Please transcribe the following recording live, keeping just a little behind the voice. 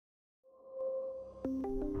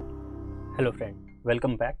Hello friend,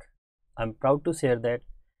 welcome back. I'm proud to share that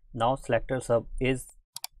now SelectorsHub is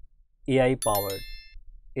AI powered.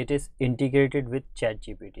 It is integrated with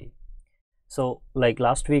ChatGPT. So like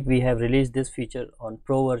last week we have released this feature on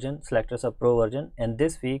Pro version, SelectorsHub Pro version, and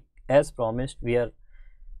this week as promised we are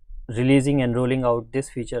releasing and rolling out this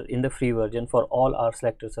feature in the free version for all our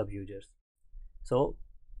SelectorsHub users. So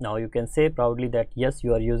now you can say proudly that yes,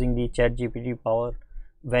 you are using the ChatGPT power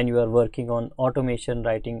when you are working on automation,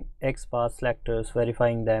 writing XPath selectors,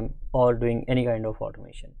 verifying them, or doing any kind of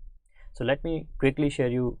automation. So let me quickly show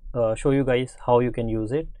you guys how you can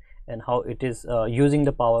use it and how it is using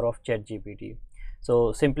the power of ChatGPT.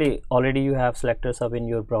 So simply already you have SelectorsHub in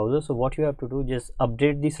your browser. So what you have to do, just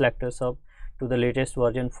update the SelectorsHub to the latest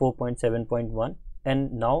version 4.7.1,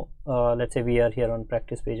 and now let's say we are here on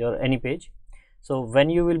practice page or any page. So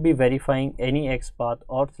when you will be verifying any XPath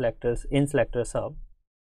or selectors in SelectorsHub,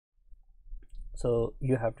 so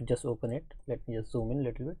you have to just open it. Let me just zoom in a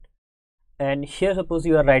little bit. And here suppose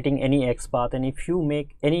you are writing any XPath, and if you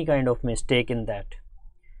make any kind of mistake in that,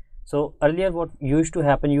 so earlier what used to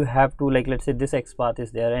happen, you have to, like, let's say this XPath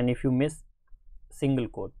is there, and if you miss single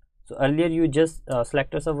quote, so earlier you just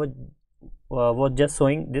SelectorsHub was just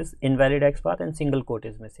showing this invalid XPath and single quote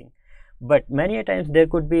is missing. But many a times there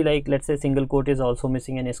could be, like, let's say single quote is also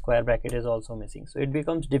missing and a square bracket is also missing, so it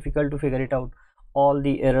becomes difficult to figure it out all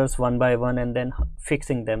the errors one by one and then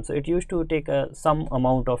fixing them. So it used to take some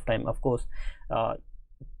amount of time. Of course,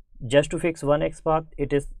 just to fix one XPath,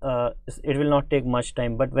 it will not take much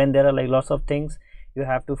time, but when there are like lots of things you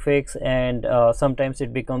have to fix, and sometimes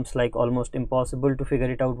it becomes like almost impossible to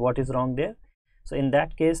figure it out what is wrong there. So in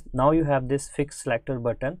that case, now you have this fix selector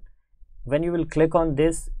button. When you will click on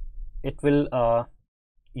this, it will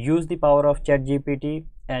use the power of ChatGPT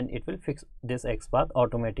and it will fix this XPath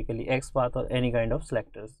automatically, XPath or any kind of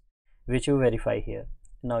selectors which you verify here.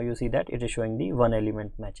 Now you see that it is showing the one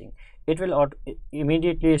element matching. It will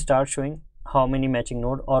immediately start showing how many matching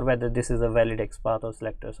node or whether this is a valid XPath or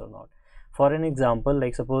selectors or not. For an example,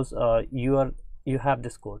 like suppose you have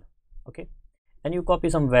this code, okay, and you copy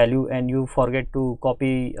some value and you forget to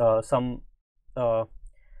copy some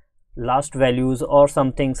last values or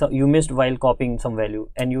something, so you missed while copying some value,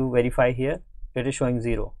 and you verify here, it is showing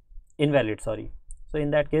invalid, sorry. So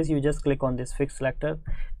in that case, you just click on this fix selector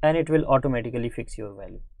and it will automatically fix your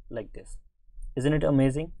value like this. Isn't it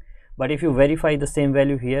amazing? But if you verify the same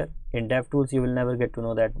value here in DevTools, you will never get to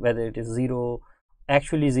know that whether it is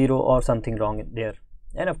actually zero or something wrong there.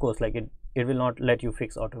 And of course, like it will not let you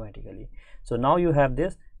fix automatically. So now you have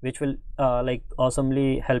this, which will like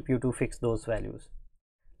awesomely help you to fix those values.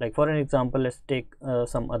 Like for an example, let's take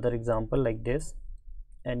some other example like this,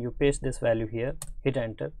 and you paste this value here, hit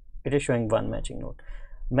enter, it is showing one matching node.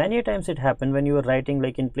 Many times it happen when you are writing,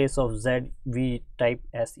 like in place of Z we type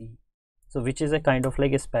SE, so which is a kind of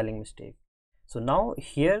like a spelling mistake. So now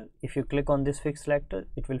here, if you click on this fix selector,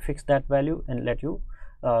 it will fix that value and let you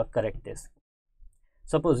correct this.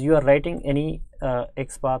 Suppose you are writing any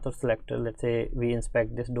XPath or selector, let's say we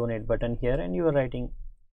inspect this donate button here, and you are writing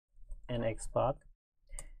an XPath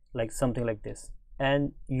like something like this,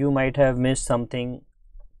 and you might have missed something.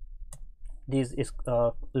 This is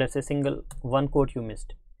let's say single one quote you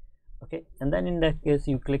missed, okay, and then in that case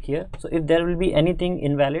you click here. So if there will be anything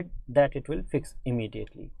invalid, that it will fix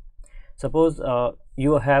immediately. Suppose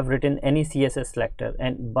you have written any CSS selector,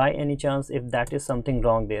 and by any chance if that is something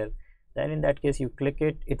wrong there, then in that case you click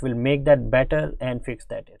it, it will make that better and fix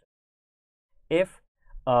that error. If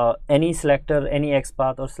any selector, any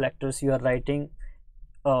XPath or selectors you are writing,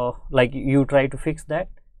 like you try to fix that,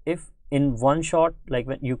 if in one shot, like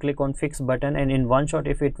when you click on fix button and in one shot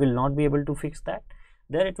if it will not be able to fix that,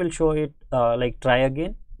 then it will show it like try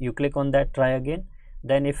again. You click on that try again,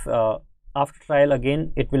 then if after trial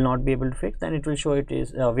again it will not be able to fix, then it will show it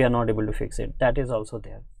is we are not able to fix it. That is also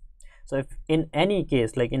there. So if in any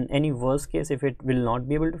case, like in any worst case, if it will not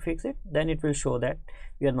be able to fix it, then it will show that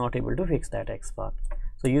we are not able to fix that XPath.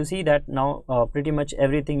 So you see that now pretty much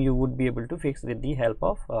everything you would be able to fix with the help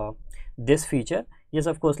of this feature. Yes,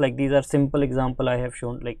 of course, like these are simple example I have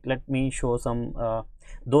shown. Like let me show some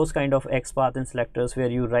those kind of XPath and selectors where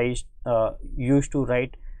you used to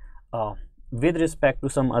write with respect to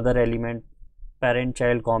some other element, parent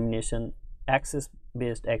child combination, access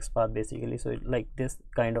based XPath basically. So like this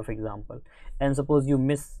kind of example, and suppose you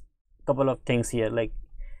miss couple of things here, like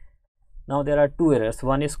now there are two errors,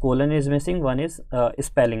 one is colon is missing, one is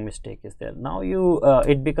spelling mistake is there. Now you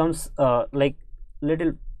it becomes like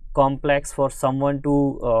little complex for someone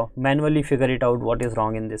to manually figure it out what is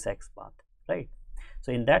wrong in this XPath, right?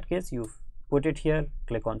 So in that case, you put it here,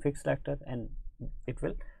 click on fix selector, and it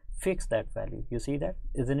will fix that value. You see that,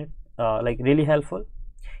 isn't it like really helpful?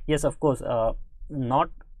 Yes, of course. Not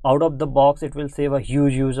out of the box it will save a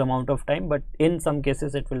huge amount of time, but in some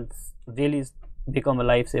cases it will really become a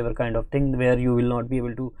lifesaver kind of thing, where you will not be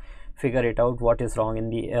able to figure it out what is wrong in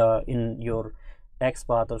the in your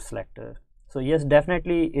XPath or selector. So yes,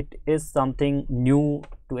 definitely it is something new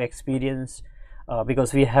to experience,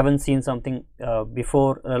 because we haven't seen something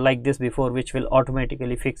before like this before, which will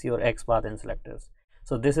automatically fix your XPath and selectors.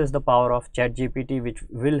 So this is the power of ChatGPT, which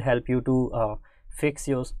will help you to fix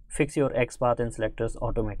your XPath and selectors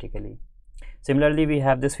automatically. Similarly, we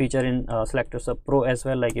have this feature in SelectorsHub Pro as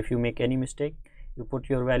well. Like if you make any mistake, you put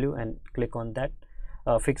your value and click on that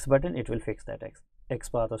fix button, it will fix that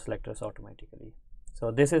XPath or selectors automatically.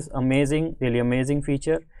 So this is amazing, really amazing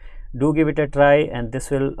feature. Do give it a try, and this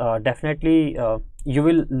will definitely you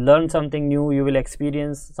will learn something new. You will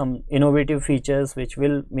experience some innovative features which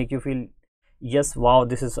will make you feel, yes, wow,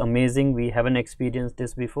 this is amazing, we haven't experienced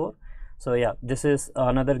this before. So yeah, this is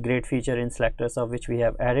another great feature in SelectorsHub which we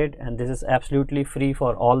have added, and this is absolutely free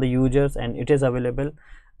for all the users, and it is available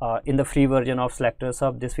in the free version of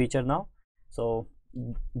SelectorsHub, this feature now. So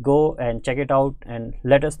go and check it out and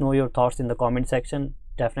let us know your thoughts in the comment section.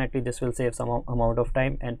 Definitely this will save some amount of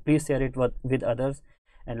time, and please share it with others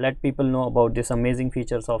and let people know about this amazing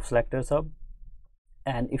features of SelectorsHub.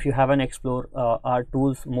 And if you haven't explored our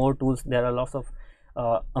tools, more tools, there are lots of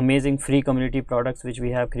amazing free community products which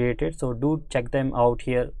we have created, so do check them out.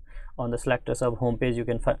 Here on the SelectorsHub homepage you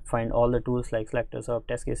can find all the tools like SelectorsHub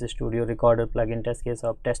Test Case Studio, Recorder Plugin, Test Case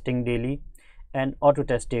Hub, Testing Daily, and Auto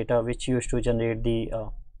Test Data, which used to generate the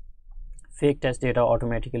fake test data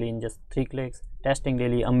automatically in just 3 clicks. Testing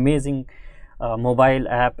Daily, amazing mobile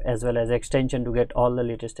app as well as extension to get all the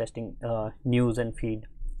latest testing news and feed.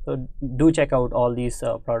 So do check out all these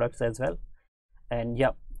products as well, and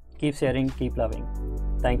yeah, keep sharing, keep loving.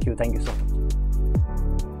 Thank you so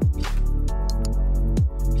much.